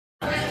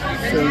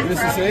So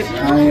this is it.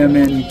 I am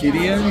in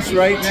Gideon's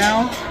right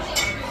now.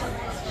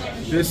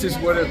 This is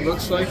what it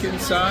looks like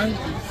inside.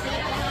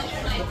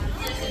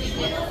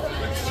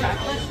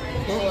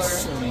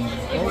 Books and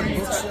old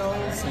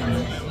bookshelves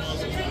and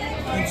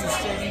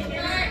interesting.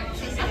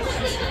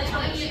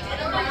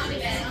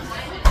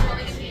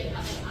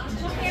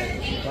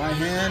 By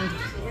hand.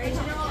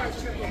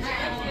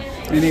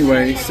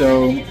 Anyway,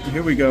 so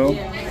here we go.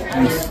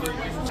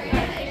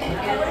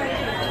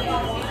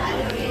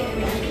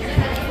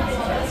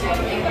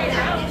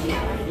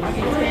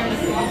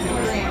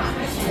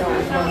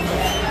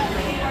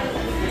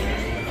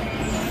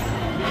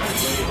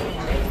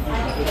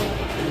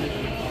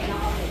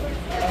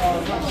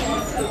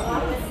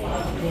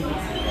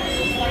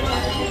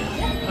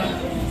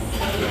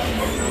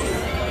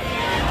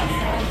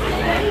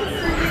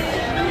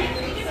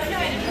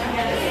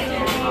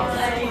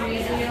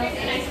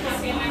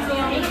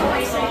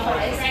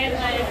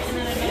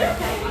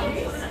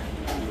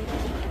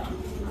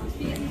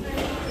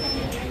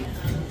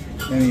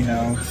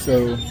 Anyhow,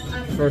 so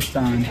first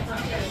time.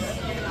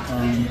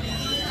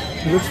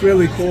 It looks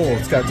really cool.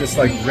 It's got this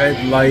like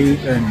red light,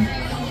 and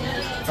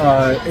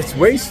it's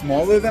way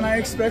smaller than I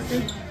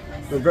expected,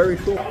 but very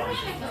cool.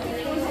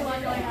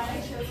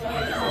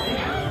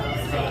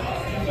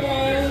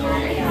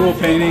 Cool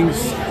paintings,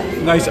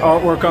 nice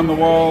artwork on the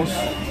walls,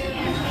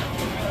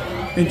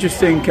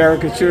 interesting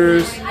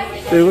caricatures.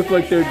 They look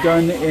like they're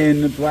done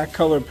in black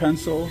color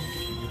pencil.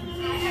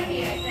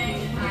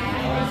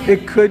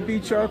 It could be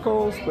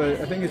charcoals, but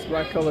I think it's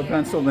black color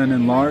pencil then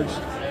enlarged.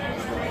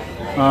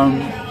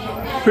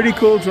 Pretty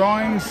cool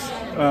drawings,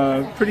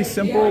 pretty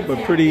simple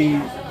but pretty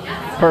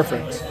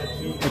perfect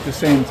at the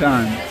same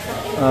time.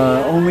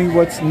 Only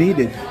what's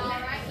needed.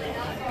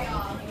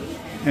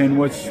 And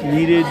what's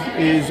needed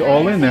is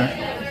all in there.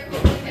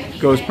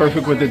 Goes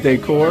perfect with the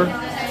decor,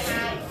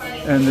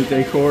 and the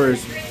decor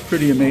is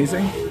pretty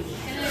amazing.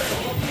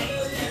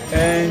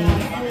 And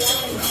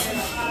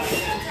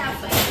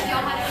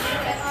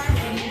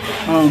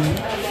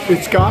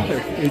it's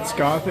Gothic. It's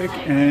Gothic,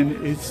 and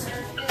it's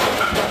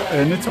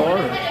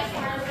horror.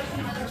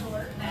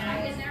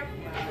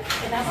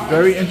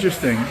 Very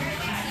interesting.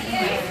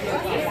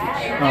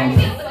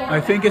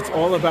 I think it's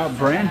all about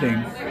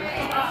branding.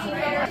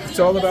 It's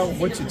all about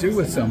what you do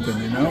with something,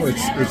 you know?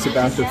 It's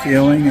about the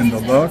feeling and the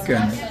look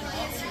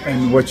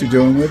and what you're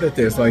doing with it.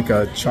 There's like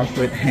a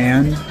chocolate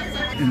hand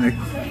in the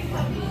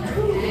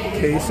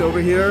case over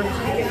here.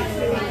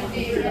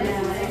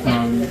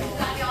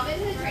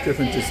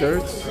 Different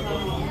desserts.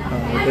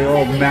 They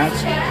all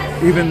match.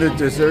 Even the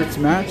desserts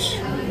match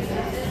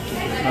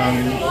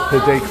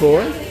the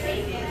decor.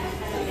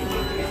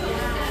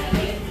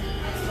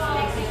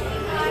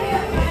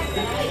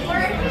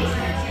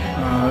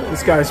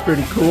 This guy's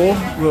pretty cool,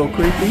 a little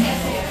creepy.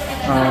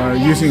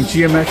 Using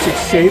geometric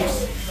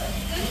shapes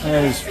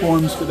as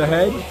forms for the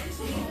head.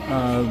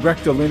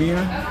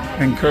 Rectilinear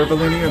and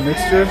curvilinear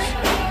mixtures.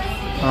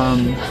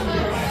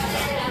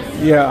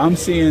 Yeah, I'm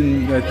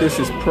seeing that this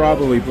is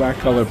probably black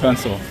color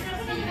pencil.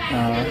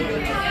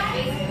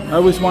 I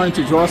always wanted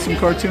to draw some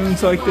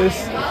cartoons like this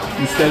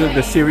instead of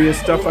the serious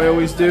stuff I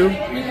always do.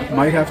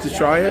 Might have to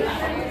try it.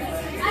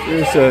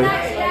 There's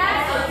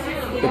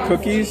the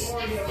cookies.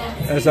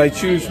 As I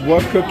choose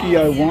what cookie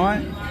I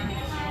want,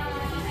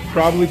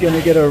 probably going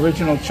to get an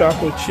original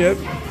chocolate chip.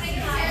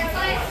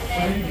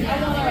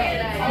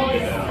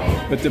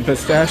 But the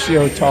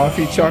pistachio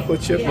toffee chocolate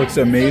chip looks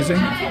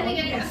amazing.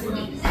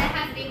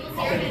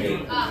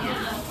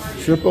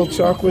 Triple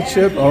chocolate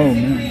chip, oh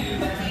man.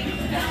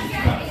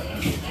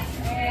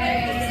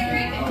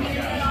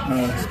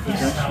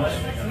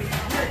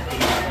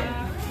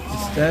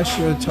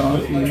 Pistachio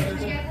toffee.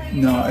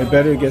 No, I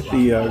better get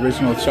the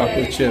original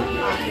chocolate chip.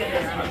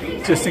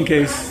 Just in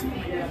case.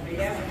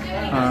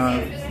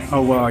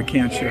 Oh well, I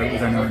can't share it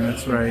with anyone,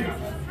 that's right.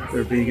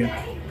 They're vegan.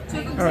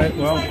 Alright,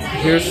 well,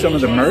 here's some of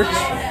the merch.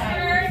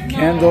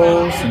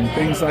 Candles and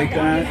things like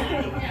that.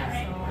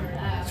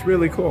 It's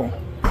really cool.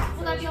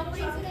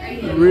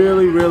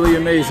 Really, really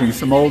amazing.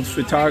 Some old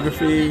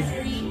photography.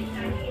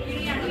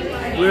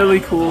 Really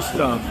cool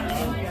stuff.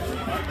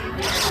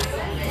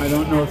 I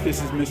don't know if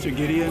this is Mr.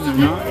 Gideon or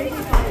not.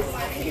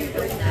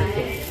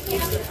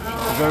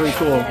 Very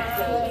cool.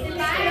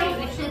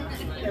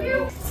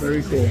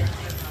 Very cool.